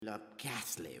Look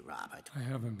ghastly, Robert. I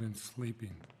haven't been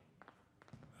sleeping.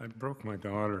 I broke my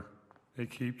daughter. They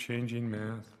keep changing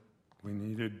math. We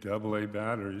needed AA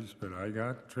batteries, but I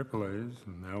got AAAs,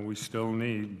 and now we still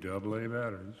need AA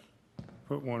batteries.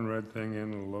 Put one red thing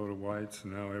in and a load of whites,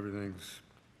 and now everything's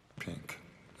pink.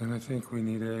 And I think we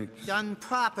need eggs. Done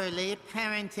properly,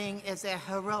 parenting is a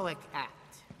heroic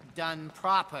act. Done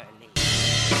properly.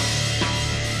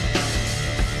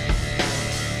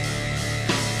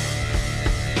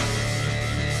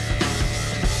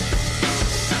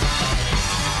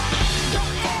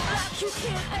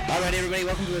 All right, everybody,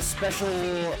 welcome to a special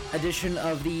edition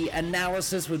of The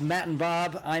Analysis with Matt and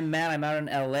Bob. I'm Matt. I'm out in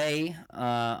L.A.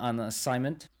 On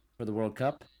assignment for the World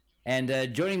Cup.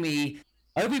 And joining me,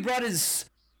 I hope he brought his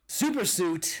super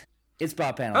suit. It's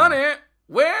Bob Panel. Honey,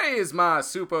 where is my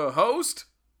super host,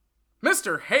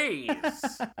 Mr.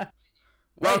 Hayes?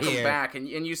 Welcome here. back. And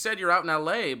you said you're out in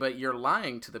L.A., but you're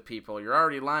lying to the people. You're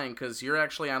already lying because you're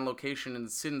actually on location in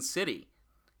Sin City.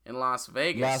 In Las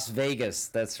Vegas. Las Vegas,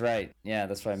 that's right. Yeah,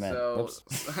 that's what I meant. So,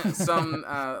 some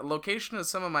location of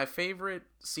some of my favorite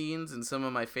scenes in some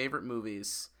of my favorite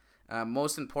movies.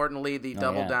 Most importantly, the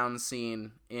double down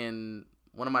scene in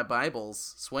one of my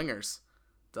Bibles, Swingers.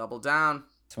 Double down.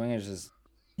 Swingers is...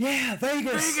 Yeah,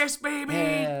 Vegas! Vegas, baby!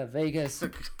 Yeah, Vegas.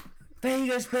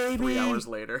 Vegas, baby! 3 hours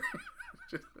later.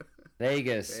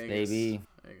 Vegas, baby.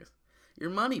 Vegas. Your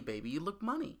money, baby. You look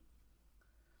money.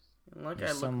 Like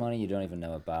There's some money you don't even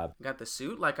know it, Bob. Got the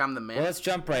suit like I'm the man. Well, let's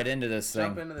jump right into this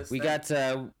thing. We got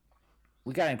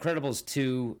Incredibles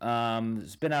 2.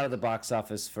 It's been out of the box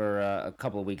office for a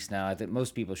couple of weeks now. I think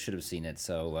most people should have seen it.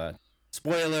 So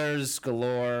spoilers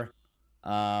galore.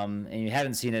 And you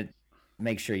haven't seen it,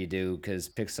 make sure you do, because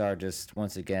Pixar just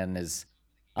once again is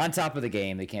on top of the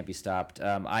game. They can't be stopped.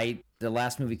 The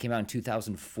last movie came out in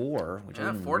 2004, which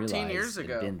I didn't 14 years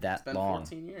ago. It's been that long.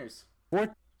 14 years.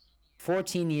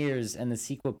 14 years, and the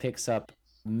sequel picks up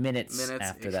minutes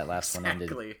after that last one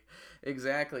ended.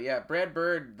 Exactly. Yeah, Brad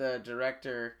Bird, the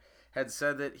director, had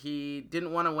said that he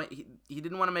didn't want to he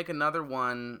didn't want to make another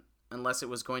one unless it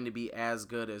was going to be as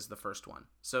good as the first one.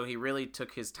 So he really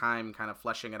took his time kind of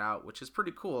fleshing it out, which is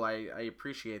pretty cool. I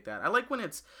appreciate that. I like when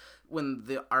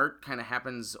the art kind of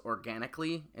happens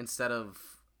organically instead of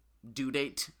due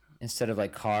date. Instead of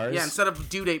like Cars? Yeah, instead of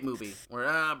due date movie,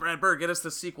 where Brad Bird, get us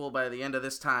the sequel by the end of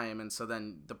this time, and so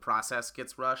then the process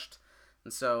gets rushed.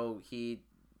 And so he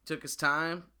took his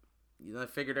time,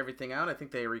 figured everything out. I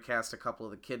think they recast a couple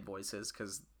of the kid voices,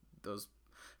 because those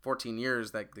 14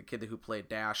 years, that the kid who played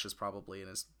Dash is probably in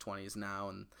his 20s now,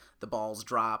 and the ball's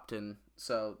dropped, and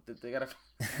so they got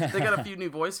a few new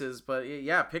voices. But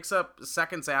yeah, picks up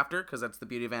seconds after, because that's the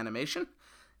beauty of animation.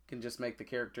 Can just make the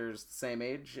characters the same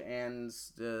age, and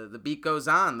the beat goes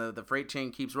on. The freight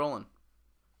train keeps rolling.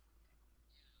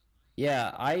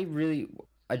 Yeah,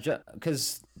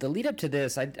 because the lead up to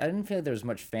this, I didn't feel like there was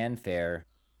much fanfare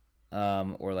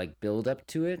or like build up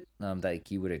to it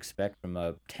that you would expect from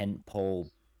a tentpole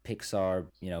Pixar,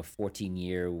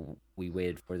 14-year we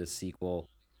waited for the sequel.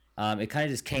 It kind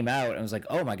of just came out and I was like,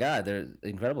 oh my god, the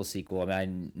incredible sequel. I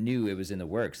mean, I knew it was in the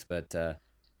works, but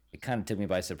it kind of took me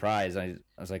by surprise. I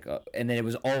was like, and then it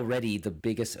was already the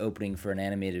biggest opening for an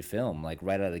animated film, like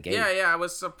right out of the gate. Yeah, I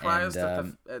was surprised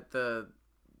at the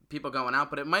people going out,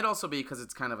 but it might also be because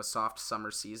it's kind of a soft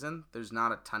summer season. There's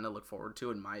not a ton to look forward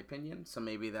to, in my opinion. So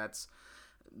maybe that's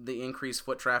the increased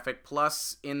foot traffic.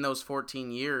 Plus, in those 14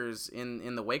 years,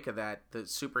 in the wake of that, the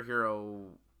superhero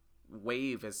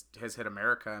wave has hit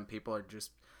America, and people are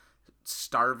just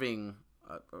starving,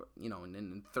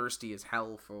 and thirsty as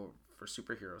hell for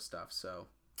superhero stuff. So,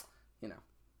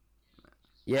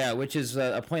 Yeah, which is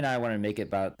a point I want to make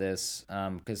about this,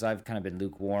 because I've kind of been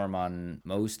lukewarm on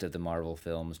most of the Marvel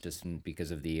films just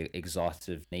because of the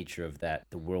exhaustive nature of the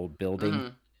world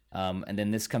building. Mm-hmm. And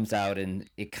then this comes out and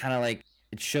it kind of like,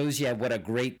 it shows you what a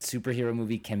great superhero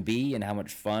movie can be and how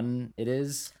much fun it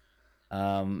is.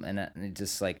 And it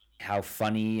just like how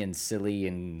funny and silly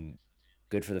and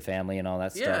good for the family and all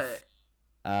that stuff.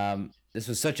 This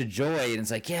was such a joy, and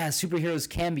it's like, yeah, superheroes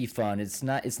can be fun. It's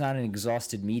not an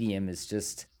exhausted medium. It's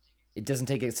just, it doesn't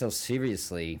take itself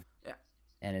seriously. Yeah.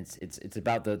 And it's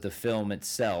about the film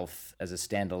itself as a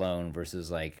standalone versus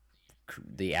like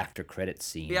the after credits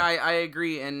scene. Yeah, I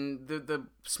agree. And the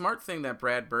smart thing that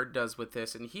Brad Bird does with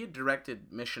this, and he had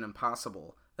directed Mission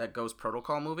Impossible, that Ghost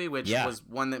Protocol movie, which was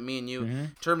one that me and you,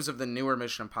 in terms of the newer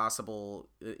Mission Impossible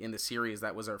in the series,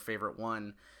 that was our favorite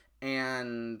one.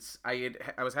 And I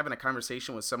was having a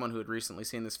conversation with someone who had recently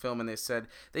seen this film, and they said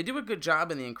they do a good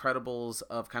job in The Incredibles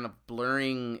of kind of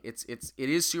blurring. It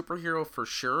is superhero for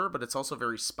sure, but it's also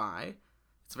very spy.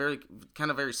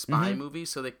 It's very spy movie.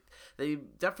 So they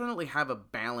definitely have a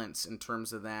balance in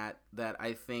terms of that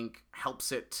I think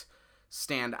helps it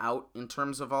stand out in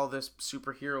terms of all this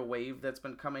superhero wave that's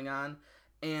been coming on.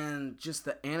 And just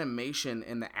the animation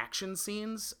and the action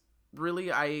scenes,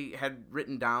 really, I had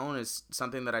written down as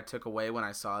something that I took away when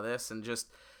I saw this. And just,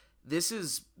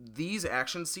 these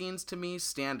action scenes to me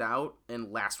stand out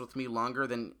and last with me longer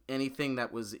than anything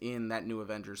that was in that new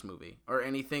Avengers movie. Or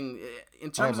anything, in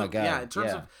terms of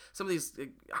some of these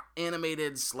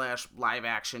animated / live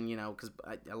action, you know, because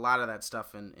a lot of that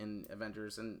stuff in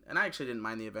Avengers, and I actually didn't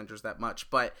mind the Avengers that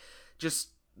much, but just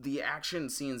the action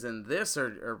scenes in this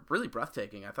are really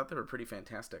breathtaking. I thought they were pretty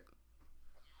fantastic.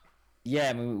 Yeah,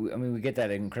 I mean, we get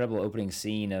that incredible opening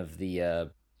scene of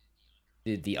the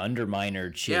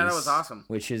Underminer chase. Yeah, that was awesome.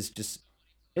 Which is just,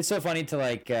 it's so funny to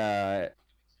like to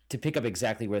pick up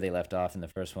exactly where they left off in the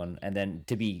first one, and then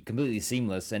to be completely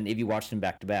seamless. And if you watched them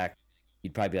back to back,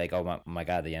 you'd probably be like, "Oh my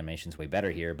god, the animation's way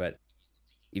better here." But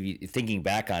if you thinking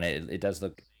back on it, it does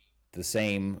look the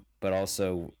same, but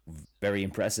also very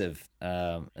impressive.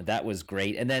 That was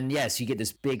great. And then yes, you get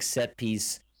this big set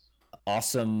piece,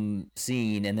 awesome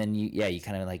scene, and then you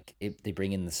kind of like they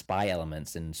bring in the spy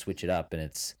elements and switch it up,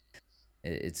 and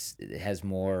it has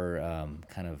more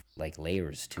kind of like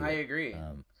layers to it. I agree.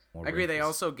 I agree. They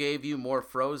also gave you more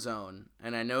Frozone,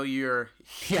 and I know you're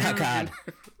huge. Yeah, God,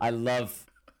 I love.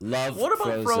 What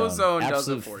about Frozone does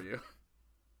it for you?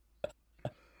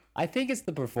 I think it's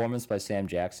the performance by Sam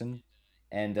Jackson,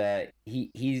 and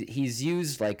he's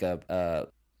used like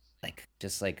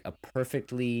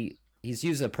he's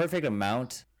used a perfect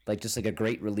amount, like just like a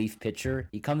great relief pitcher.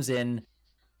 He comes in,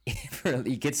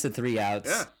 he gets the 3 outs,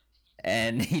 yeah,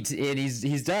 and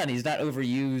he's done. He's not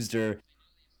overused or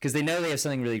because they know they have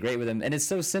something really great with him, and it's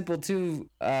so simple too.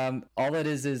 All it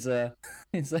is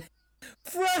it's like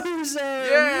Frozen.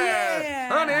 Yeah,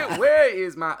 honey, where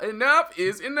is my enough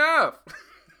is enough.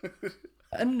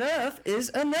 Enough is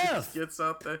enough. Gets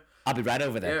out there. I'll be right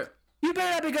over there. Yeah. You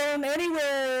better not be going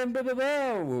anywhere, blah, blah,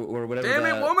 blah, or whatever. Damn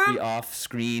it, woman! The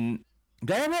off-screen.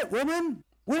 Damn it, woman!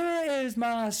 Where is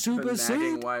my super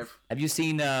suit? Wife. Have you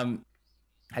seen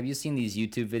these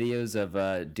YouTube videos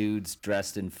of dudes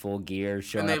dressed in full gear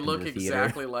showing up in the theater? And they look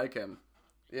exactly like him.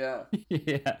 Yeah.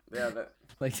 Yeah. Yeah.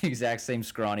 Like the exact same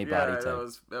scrawny body type.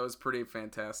 That was pretty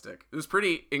fantastic. It was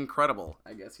pretty incredible,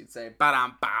 I guess you'd say.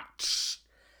 Ba-dum-bam.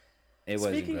 It was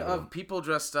Speaking incredible. of people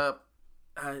dressed up,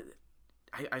 I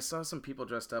saw some people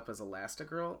dressed up as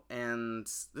Elastigirl, and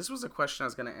this was a question I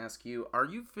was going to ask you. Are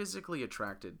you physically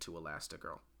attracted to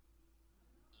Elastigirl?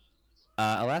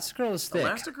 Elastigirl is thick.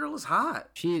 Elastigirl is hot.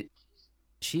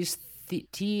 She's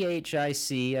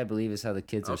THIC, I believe is how the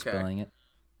kids are spelling it.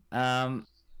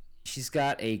 She's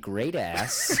got a great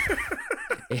ass.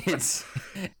 It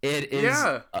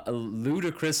is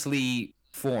ludicrously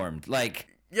formed. Like,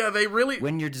 yeah, they really,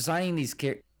 when you're designing these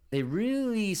characters, they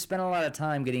really spend a lot of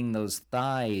time getting those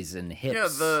thighs and hips. Yeah,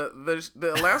 the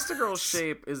Elastigirl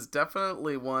shape is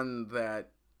definitely one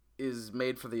that is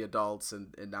made for the adults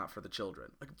and not for the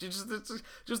children. Like just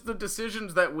the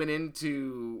decisions that went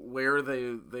into where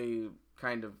they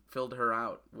kind of filled her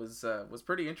out was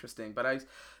pretty interesting. But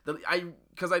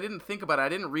because I didn't think about it, I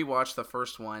didn't rewatch the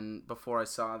first one before I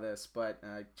saw this, but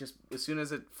just as soon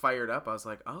as it fired up, I was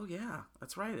like, oh yeah,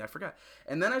 that's right, I forgot.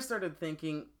 And then I started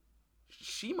thinking,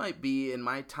 she might be in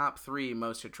my top 3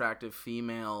 most attractive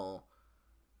female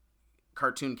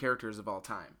cartoon characters of all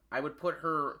time. I would put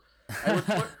her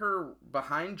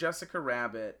behind Jessica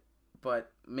Rabbit,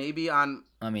 but maybe on.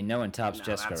 I mean, no one tops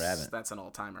Jessica Rabbit. That's an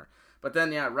all-timer. But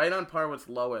then, yeah, right on par with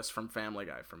Lois from Family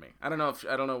Guy for me. I don't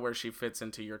know where she fits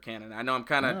into your canon. I know I'm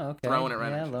kind of throwing it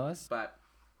right at you. Lois. But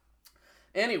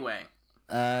anyway.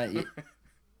 No,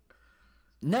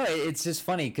 it's just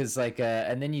funny because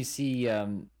and then you see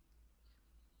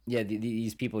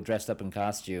these people dressed up in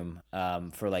costume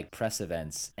for like press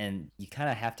events, and you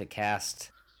kind of have to cast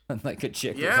like a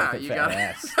chick with like a fat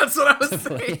ass. That's what I was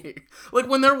saying. Like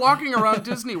when they're walking around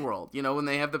Disney World, you know, when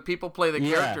they have the people play the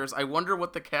characters, I wonder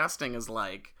what the casting is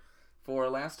like for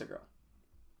Elastigirl.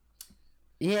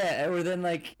 Yeah, or then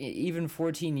like even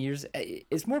 14 years,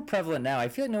 it's more prevalent now. I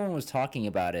feel like no one was talking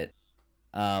about it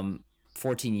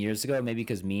 14 years ago, maybe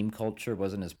because meme culture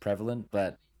wasn't as prevalent.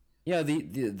 But you know,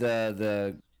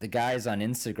 the guys on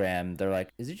Instagram, they're like,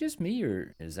 is it just me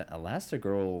or is that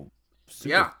Elastigirl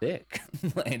super thick?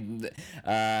 And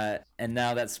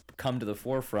now that's come to the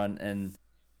forefront, and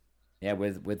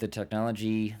with the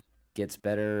technology gets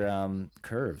better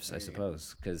curves, I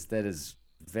suppose, because that is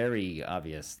very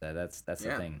obvious that's the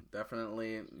thing.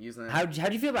 Definitely using that. How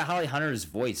do you feel about Holly Hunter's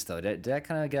voice though? Did that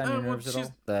kind of get on your nerves at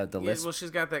all? The lisp? Well,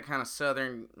 she's got that kind of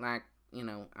southern, like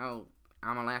oh,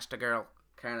 I'm Elastigirl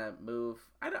kind of move.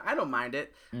 I don't mind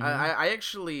it. Mm-hmm. I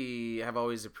actually have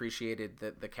always appreciated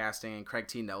the casting, and Craig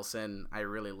T. Nelson I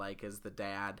really like as the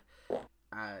dad.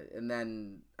 And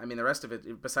then the rest of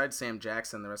it, besides Sam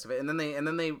Jackson, the rest of it, and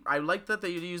then they I like that they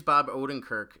use Bob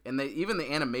Odenkirk, and even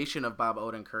the animation of Bob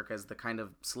Odenkirk as the kind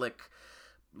of slick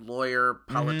lawyer,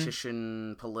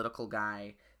 politician, political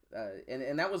guy,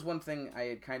 and that was one thing I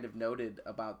had kind of noted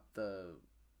about the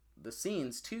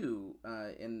scenes too,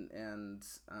 and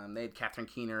they had Catherine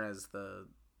Keener as the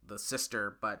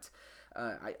sister, but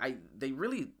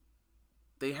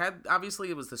they had, obviously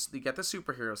it was this, you get the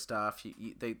superhero stuff,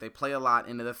 they play a lot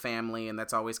into the family, and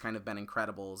that's always kind of been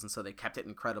Incredibles, and so they kept it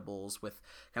Incredibles with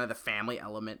kind of the family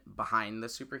element behind the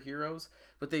superheroes,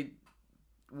 but they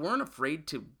weren't afraid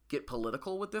to get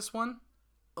political with this one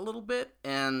a little bit,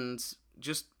 and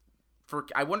just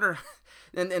I wonder,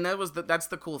 and that's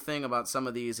the cool thing about some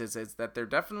of these is that they're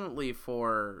definitely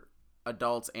for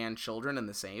adults and children in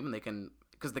the same, and they can,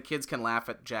 because the kids can laugh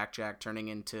at Jack turning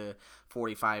into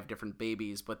 45 different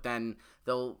babies, but then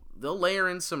they'll layer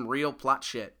in some real plot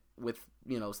shit with,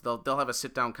 so they'll have a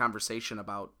sit down conversation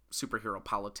about superhero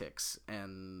politics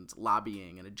and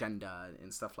lobbying and agenda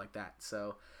and stuff like that.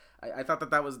 So I thought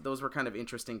those were kind of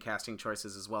interesting casting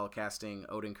choices as well, casting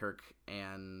Odenkirk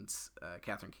and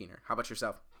Catherine Keener. How about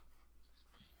yourself?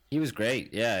 He was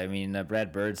great. Yeah,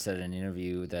 Brad Bird said in an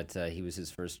interview that he was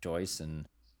his first choice, and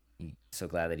he's so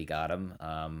glad that he got him.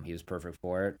 He was perfect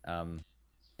for it. And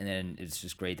then it's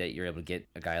just great that you're able to get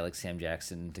a guy like Sam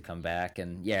Jackson to come back.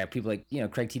 And yeah, people like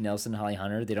Craig T. Nelson, Holly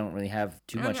Hunter, they don't really have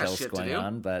too much else going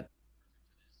on, but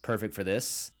perfect for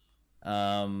this.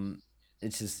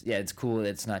 It's just, it's cool.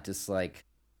 It's not just like,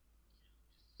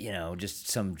 just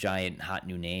some giant hot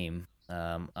new name.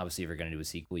 Obviously, if you're going to do a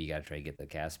sequel, you got to try to get the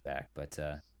cast back. But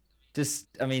it's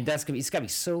got to be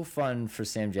so fun for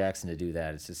Sam Jackson to do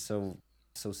that. It's just so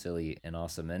silly and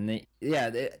awesome. And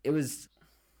it's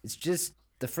just,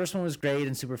 the first one was great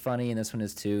and super funny, and this one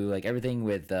is too. Like everything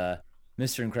with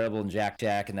Mr. Incredible and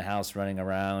Jack in the house running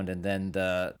around, and then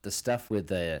the stuff with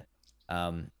the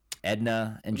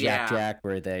Edna and Jack,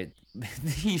 where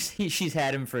she's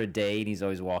had him for a day and he's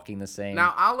always walking the same.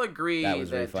 Now I'll agree that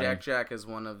really Jack is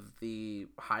one of the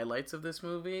highlights of this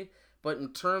movie, but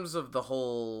in terms of the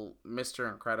whole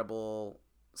Mr. Incredible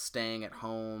staying at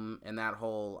home and that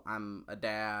whole I'm a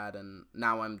dad and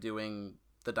now I'm doing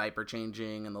the diaper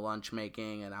changing and the lunch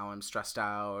making and now I'm stressed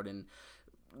out and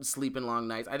sleeping long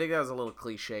nights, I think that was a little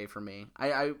cliche for me.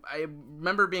 I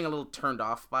remember being a little turned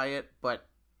off by it, but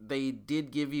they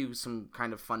did give you some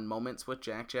kind of fun moments with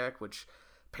Jack, which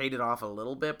paid it off a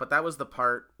little bit. But that was the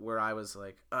part where I was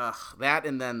like, ugh, that,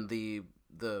 and then the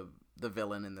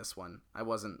villain in this one, I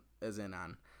wasn't as in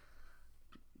on.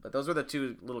 But those were the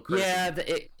two little criticisms.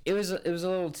 Yeah, it was a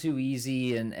little too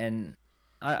easy, and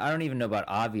I don't even know about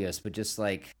obvious, but just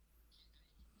like,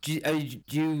 do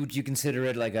you consider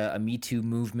it like a Me Too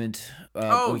movement?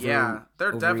 Yeah,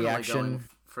 they're definitely overreaction? going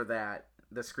for that.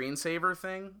 The screensaver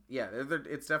thing, yeah,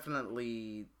 it's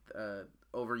definitely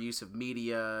overuse of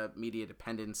media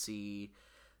dependency.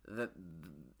 The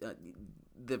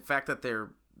fact that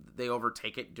they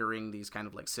overtake it during these kind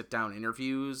of like sit down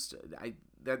interviews,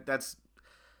 that's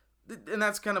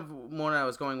kind of more I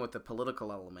was going with the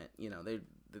political element.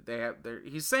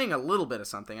 He's saying a little bit of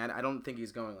something. I don't think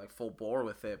he's going like full bore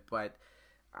with it, but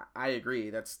I agree.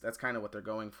 That's kind of what they're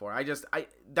going for.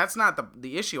 That's not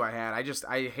the issue I had.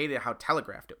 I hated how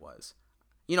telegraphed it was.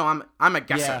 I'm a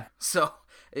guesser. So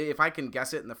if I can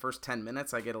guess it in the first 10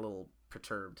 minutes, I get a little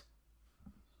perturbed.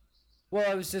 Well,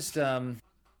 I was just they're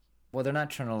not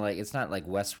trying to it's not like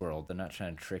Westworld. They're not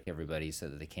trying to trick everybody so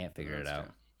that they can't figure it out.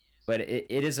 True. But it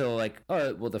is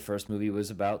the first movie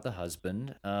was about the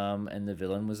husband, and the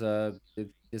villain was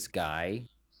this guy.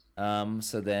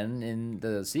 So then in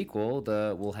the sequel,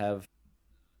 we'll have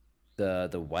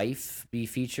the wife be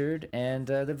featured, and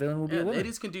the villain will be a woman.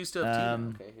 Ladies can do stuff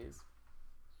too. Okay,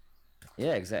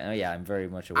 yeah, exactly. Oh, yeah, I'm very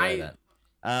much aware of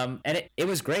that. And it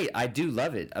was great. I do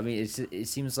love it. It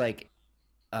seems like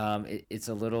it's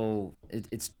a little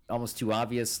it's almost too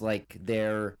obvious. Like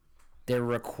they're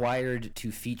required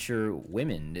to feature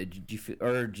women. Do you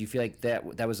feel like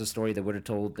that was a story they would have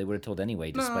told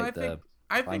anyway, despite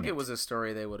I think it was a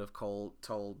story they would have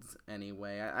told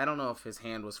anyway. I don't know if his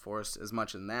hand was forced as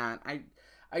much in that. I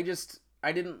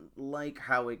didn't like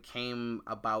how it came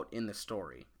about in the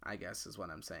story, I guess is what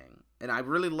I'm saying. And I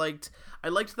really liked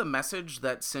the message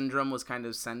that Syndrome was kind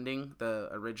of sending, the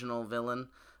original villain,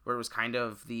 where it was kind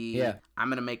of I'm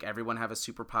going to make everyone have a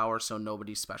superpower so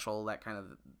nobody's special,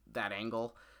 that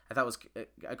angle. I thought was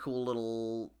a cool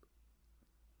little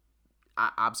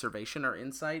observation or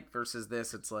insight versus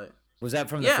this. It's like Was that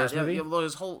from the yeah, first movie?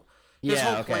 his whole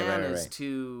Okay, plan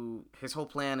right. his whole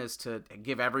plan is to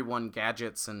give everyone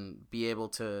gadgets and be able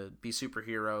to be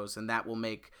superheroes, and that will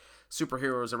make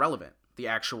superheroes irrelevant, the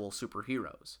actual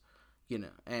superheroes,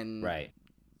 and Right.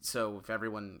 so if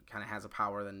everyone kind of has a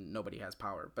power, then nobody has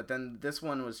power. But then this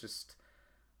one was just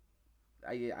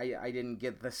I didn't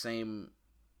get the same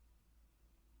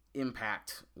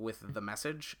impact with the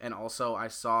message, and also I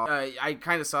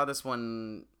kind of saw this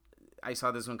one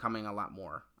coming a lot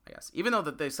more, I guess. Even though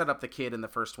that they set up the kid in the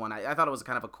first one, I thought it was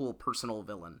kind of a cool personal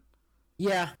villain.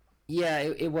 Yeah,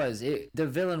 it was. The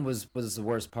villain was the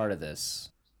worst part of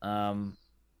this. I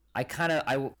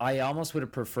almost would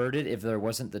have preferred it if there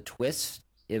wasn't the twist.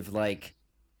 If like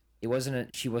she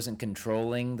wasn't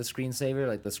controlling the screensaver.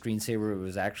 Like the screensaver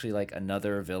was actually like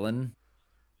another villain.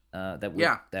 That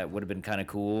would have been kind of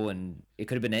cool, and it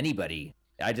could have been anybody.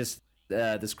 The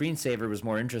screensaver was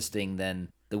more interesting than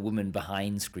the woman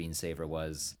behind screensaver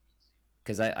was,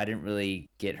 because I didn't really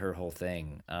get her whole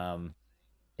thing.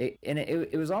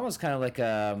 It was almost kind of like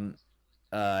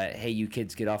hey, you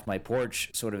kids get off my porch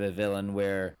sort of a villain,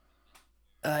 where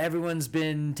everyone's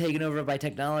been taken over by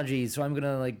technology, so I'm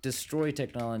gonna like destroy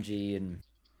technology, and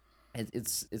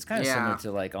it's kind of similar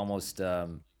to like almost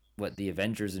what the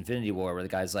Avengers Infinity War, where the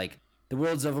guy's like, the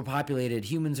world's overpopulated,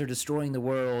 humans are destroying the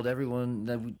world,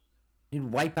 everyone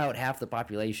wipe out half the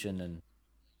population, and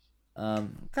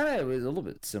kind of was a little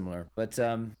bit similar. But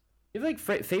you have like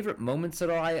favorite moments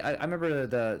at all? I remember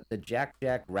the Jack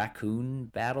raccoon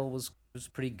battle was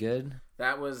pretty good.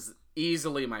 That was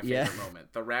easily my favorite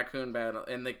moment. The raccoon battle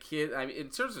and the kid. I mean, in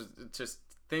terms of just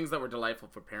things that were delightful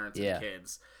for parents and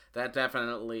kids, that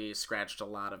definitely scratched a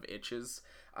lot of itches.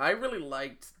 I really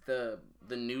liked the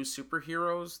new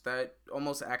superheroes, that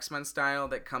almost X-Men style,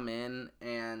 that come in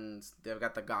and they've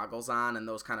got the goggles on and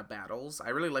those kind of battles. I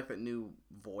really like that new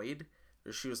Void,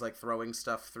 where she was like throwing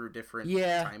stuff through different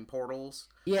time portals.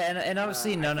 Yeah, and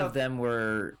obviously none of them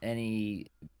were any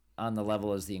on the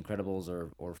level as the Incredibles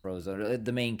or Frozen,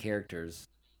 the main characters.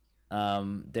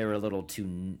 They were a little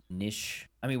too niche.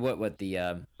 I mean, what the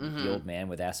old man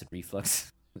with acid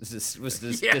reflux was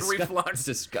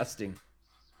disgusting.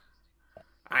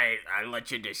 I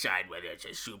let you decide whether it's a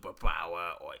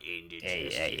superpower or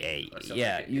indigenous. Hey,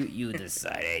 yeah, you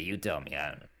decide. Hey, you tell me. I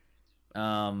don't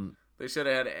know. They should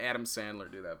have had Adam Sandler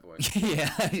do that voice.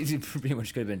 Yeah, it pretty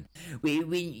much could have been.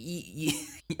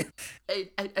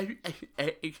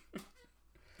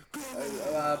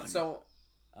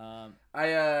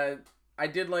 I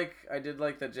did like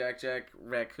the Jack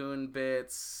raccoon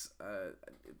bits.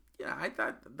 I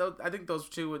think those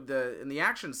two in the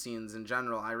action scenes in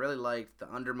general, I really liked the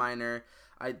Underminer.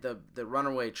 The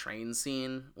runaway train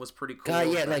scene was pretty cool.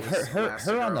 Yeah, like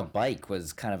her on the bike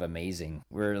was kind of amazing.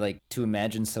 Where like to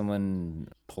imagine someone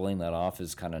pulling that off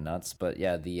is kind of nuts. But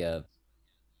yeah, the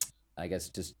I guess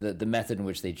just the method in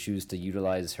which they choose to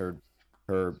utilize her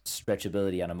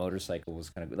stretchability on a motorcycle was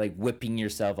kind of like whipping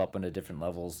yourself up into different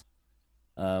levels.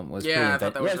 Was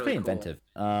pretty inventive.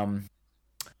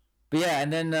 But yeah,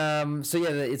 and then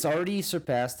it's already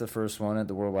surpassed the first one at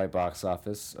the worldwide box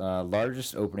office,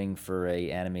 largest opening for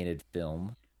a animated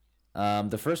film.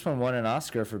 The first one won an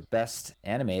Oscar for best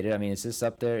animated. I mean, is this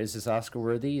up there? Is this Oscar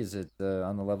worthy? Is it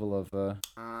on the level of?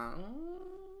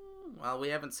 Well, we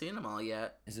haven't seen them all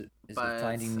yet. Is it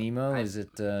Finding Nemo? Is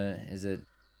it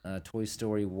Toy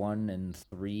Story 1 and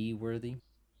 3 worthy?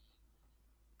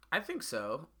 I think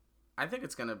so. I think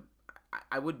it's gonna.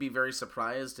 I would be very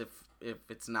surprised if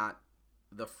it's not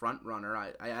the front runner.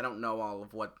 I don't know all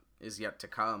of what is yet to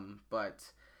come,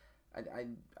 but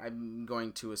I'm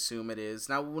going to assume it is.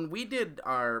 Now, when we did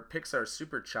our Pixar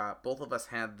Super Chop, both of us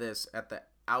had this at the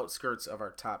outskirts of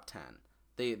our top 10,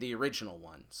 the original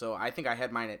one. So I think I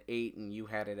had mine at 8, and you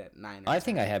had it at 9. I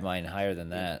think I had mine higher than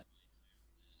that.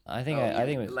 I think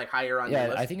it was like higher on your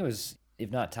list? I think it was, if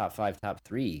not top 5, top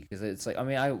 3, because it's like, I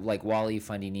mean, I like WALL-E,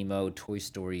 Finding Nemo, Toy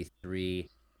Story 3.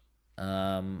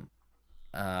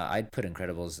 I'd put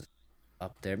Incredibles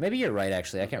up there. Maybe you're right,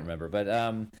 actually. I can't remember, but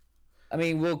I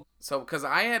mean, because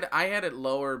I had it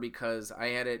lower because I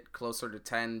had it closer to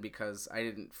 10 because I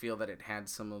didn't feel that it had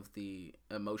some of the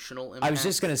emotional impact. I was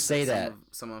just gonna say that.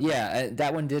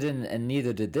 That one didn't, and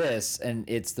neither did this, and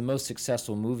it's the most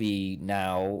successful movie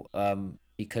now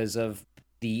because of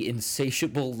the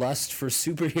insatiable lust for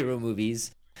superhero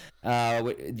movies.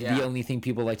 The only thing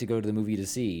people like to go to the movies to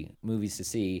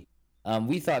see.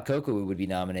 We thought Coco would be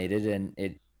nominated, and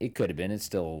it could have been. It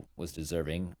still was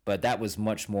deserving, but that was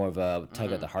much more of a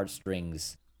tug at the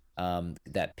heartstrings.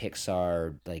 That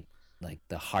Pixar like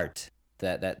the heart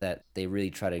that they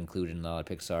really try to include in a lot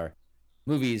of Pixar.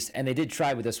 movies, and they did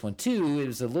try with this one too. It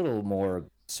was a little more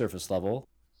surface level.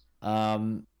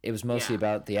 It was mostly Yeah.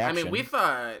 about the I action. mean,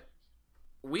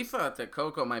 we thought that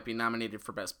Coco might be nominated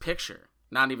for Best Picture,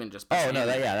 not even just Best Oh no,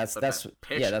 Animated, that's but that's Best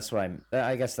Picture. yeah, that's what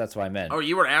I guess that's what I meant. Oh,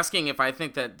 you were asking if I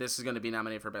think that this is going to be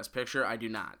nominated for Best Picture? I do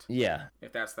not. Yeah,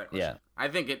 If that's that question. Yeah. I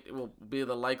think it will be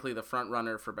likely the front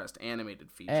runner for Best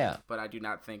Animated Feature, Yeah. but I do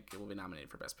not think it will be nominated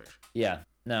for Best Picture. yeah.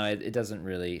 No, it doesn't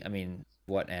really. I mean,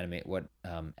 what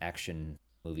action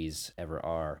movies ever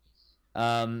are?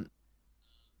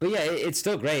 But yeah, it's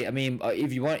still great. I mean,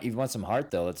 if you want some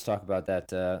heart though, let's talk about that.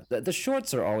 The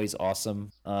shorts are always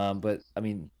awesome. But I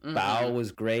mean, Bao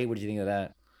was great. What did you think of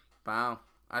that? Wow.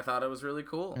 I thought it was really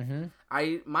cool.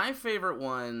 My favorite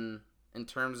one in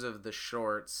terms of the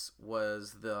shorts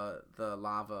was the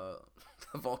lava,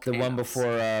 the volcano. The one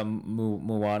before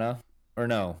Moana, or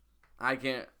no? I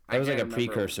can't. That was like a remember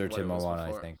precursor what to it was Moana, I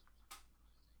before. think.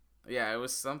 Yeah, it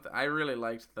was something. I really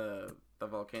liked the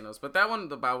volcanoes, but that one,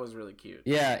 the bow was really cute.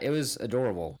 Yeah, it was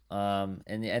adorable. And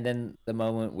then the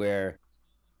moment where,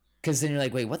 because then you're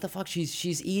like, wait, what the fuck?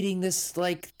 She's eating this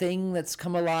like thing that's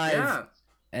come alive. Yeah.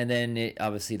 And then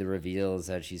obviously the reveal is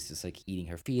that she's just like eating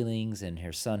her feelings, and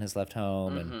her son has left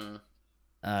home, and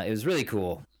it was really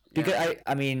cool. Because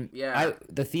I mean, Yeah.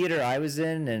 the theater I was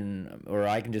in, or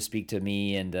I can just speak to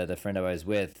me and the friend I was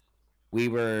with, we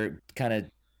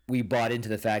bought into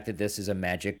the fact that this is a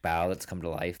magic bow that's come to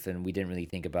life, and we didn't really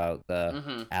think about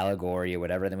the allegory or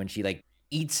whatever. Then when she like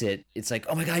eats it, it's like,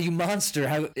 oh my god, you monster!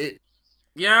 How it?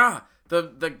 Yeah,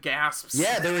 the gasps.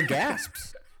 Yeah, there were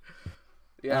gasps.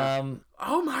 Yeah.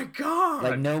 Oh my god!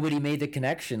 Like nobody made the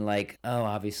connection. Like, oh,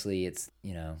 obviously it's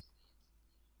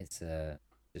it's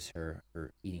just her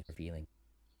eating her feeling.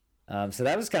 So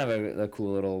that was kind of a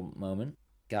cool little moment.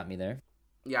 Got me there.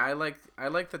 Yeah, I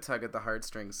like the tug at the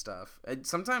heartstrings stuff.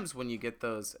 Sometimes when you get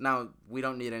those, now we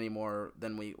don't need any more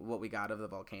than what we got of the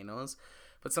volcanoes,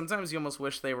 but sometimes you almost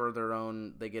wish they were their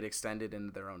own. They get extended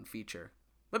into their own feature,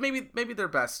 but maybe they're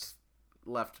best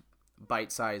left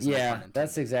bite-sized. Yeah,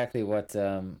 that's exactly what's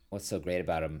so great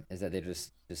about them, is that they're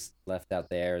just left out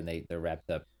there, and they're wrapped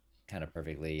up kind of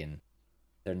perfectly, and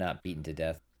they're not beaten to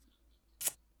death.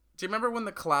 Do you remember when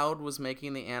the cloud was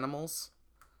making the animals?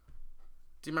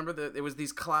 Do you remember there was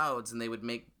these clouds, and they would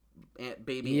make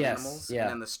baby animals, yeah.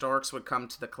 and then the storks would come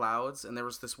to the clouds, and there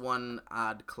was this one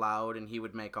odd cloud, and he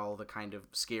would make all the kind of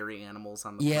scary animals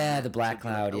on the planet. The black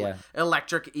cloud, like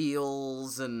electric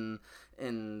eels and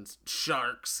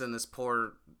sharks, and this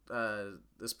poor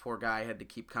guy had to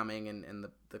keep coming, and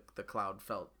the cloud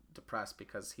felt depressed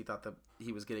because he thought that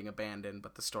he was getting abandoned,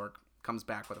 but the stork comes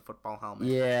back with a football helmet.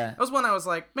 Yeah, that was one I was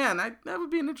like, man, that would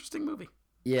be an interesting movie.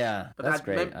 Yeah, but that's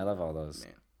great. I love all those.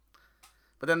 Man.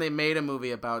 But then they made a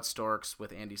movie about storks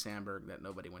with Andy Samberg that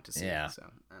nobody went to see. Yeah. So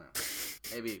I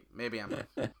don't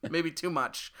know. Maybe too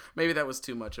much. Maybe that was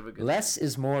too much of a good. Less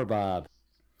is more, Bob.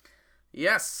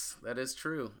 Yes, that is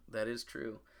true. That is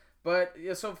true. But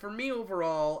yeah, so for me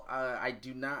overall, I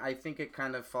think it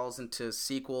kind of falls into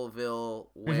sequelville,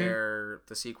 where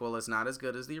the sequel is not as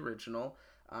good as the original.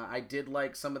 I did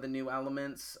like some of the new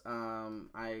elements.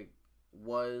 I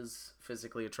was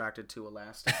physically attracted to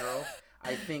Elastigirl.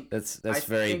 I think that's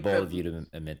very bold of you to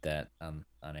admit that on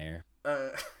air.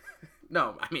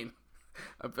 No, I mean,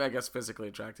 I guess physically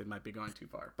attracted might be going too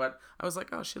far, but I was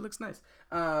like, oh, she looks nice.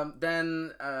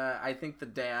 Then I think the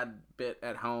dad bit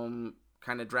at home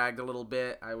kind of dragged a little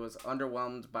bit. I was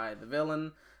underwhelmed by the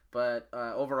villain, but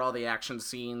overall the action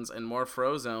scenes and more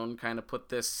Frozone kind of put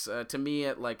this to me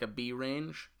at like a B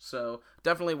range. So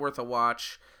definitely worth a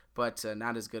watch, but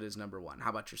not as good as number one.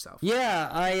 How about yourself? Yeah,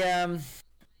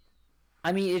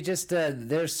 I mean, it just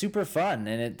they're super fun,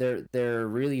 and they're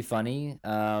really funny.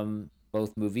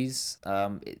 Both movies.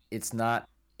 It's not.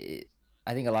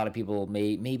 I think a lot of people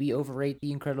maybe overrate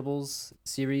the Incredibles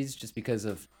series just because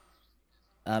of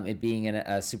it being a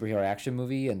superhero action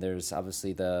movie, and there's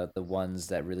obviously the ones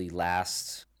that really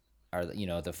last are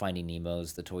the Finding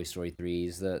Nemos, the Toy Story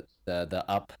 3s, the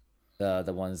Up,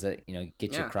 the ones that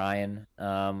get you crying.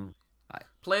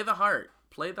 Play the heart.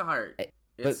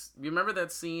 You remember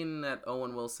that scene that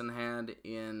Owen Wilson had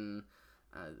in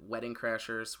Wedding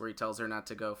Crashers, where he tells her not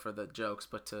to go for the jokes,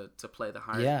 but to play the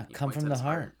heart? Yeah, come from the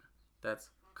heart. That's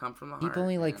come from the heart. People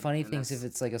only like funny things if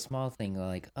it's like a small thing,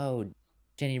 like, oh,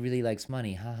 Jenny really likes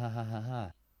money. Ha ha ha ha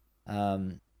ha.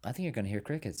 I think you're gonna hear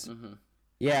crickets. Mm-hmm.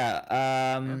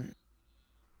 Yeah.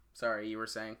 Sorry, you were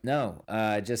saying? No.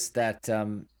 Just that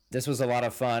this was a lot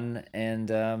of fun,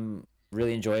 and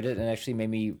really enjoyed it, and actually made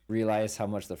me realize how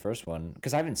much the first one,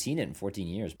 because I haven't seen it in 14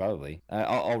 years probably.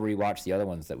 I'll rewatch the other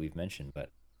ones that we've mentioned, but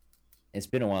it's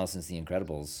been a while since The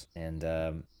Incredibles,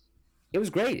 and It was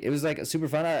great. It was like super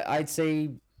fun. I'd say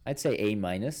A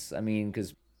minus. I mean,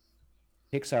 because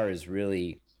Pixar is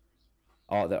really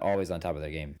they're always on top of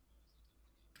their game.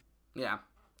 Yeah.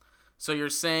 So you're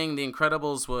saying The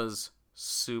Incredibles was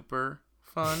super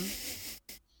fun?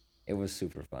 It was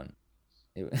super fun.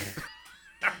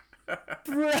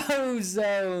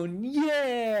 Frozone,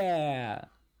 yeah.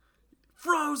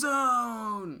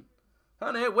 Frozone!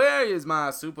 Honey, where is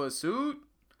my super suit?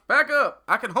 Back up.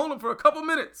 I can hold him for a couple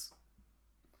minutes.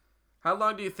 How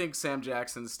long do you think Sam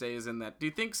Jackson stays in that? Do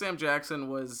you think Sam Jackson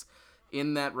was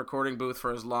in that recording booth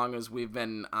for as long as we've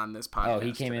been on this podcast? Oh,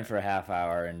 he came in for a half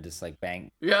hour and just like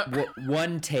bang. Yeah.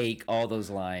 One take, all those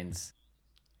lines.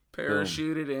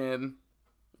 Parachuted in.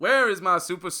 Where is my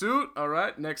super suit? All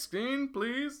right, next scene,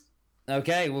 please.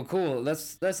 Okay, well, cool.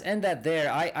 Let's end that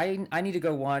there. I need to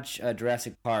go watch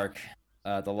Jurassic Park,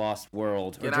 The Lost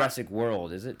World, or Jurassic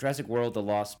World. Is it Jurassic World, The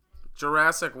Lost?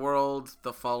 Jurassic World,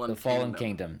 The Fallen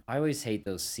Kingdom. I always hate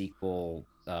those sequel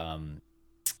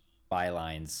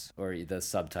bylines or the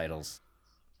subtitles.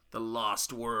 The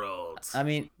Lost World. I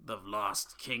mean, The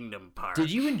Lost Kingdom Park.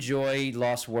 Did you enjoy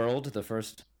Lost World, the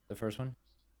first one?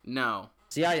 No.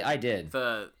 See, I did.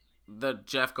 The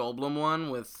Jeff Goldblum one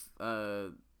with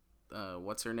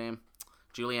what's her name?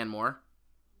 Julianne Moore?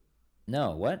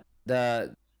 No, what?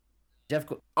 The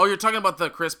Oh, you're talking about the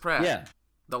Chris Pratt. Yeah.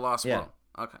 The Lost World.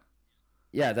 Okay.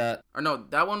 Yeah, Or no,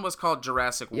 that one was called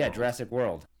Jurassic World. Yeah, Jurassic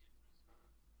World.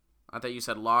 I thought you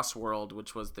said Lost World,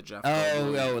 which was the Jeff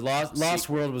Goldblum. Lost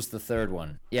World was the third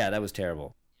one. Yeah, that was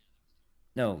terrible.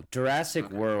 No, Jurassic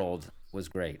World was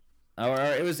great. Or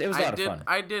it was a lot of fun.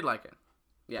 I did like it.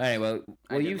 Yeah. All right,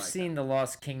 well, you've seen The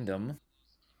Lost Kingdom.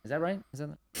 Is that right? Is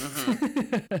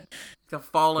that The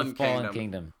Fallen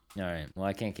Kingdom. All right. Well,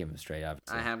 I can't keep them straight,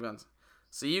 obviously. I have guns.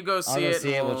 So you go see I'll go it.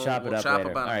 see it. We'll chop it up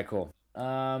later. All it. right, cool.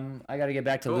 I got to get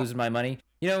back to losing my money.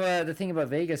 You know, the thing about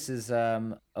Vegas is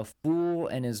a fool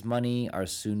and his money are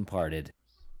soon parted.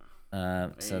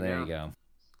 There you go.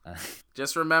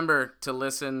 Just remember to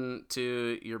listen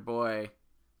to your boy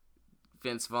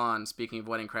Vince Vaughn, speaking of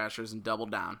Wedding Crashers, and double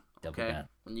down. Okay? Down.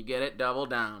 When you get it, double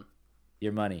down.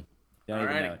 Your money. Don't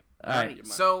even know it. All right.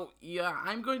 So, yeah,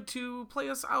 I'm going to play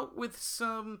us out with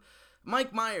some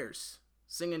Mike Myers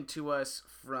singing to us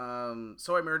from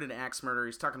So I Murdered an Axe Murder.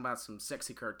 He's talking about some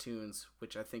sexy cartoons,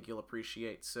 which I think you'll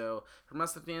appreciate. So, from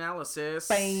us at the analysis.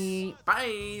 Bye.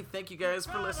 Bye. Thank you guys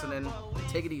for listening.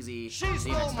 Take it easy. She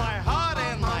stole my heart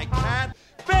and my cat.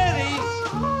 Betty,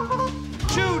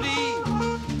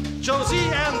 Judy, Josie,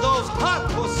 and those hot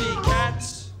pussy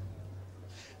cats.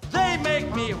 They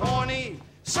make me horny.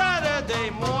 Saturday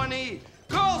morning.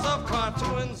 Girls of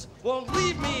cartoons won't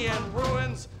leave me in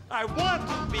ruins. I want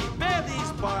to be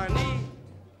Betty's Barney.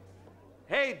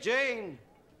 Hey, Jane,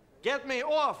 get me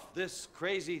off this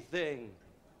crazy thing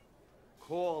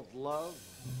called love.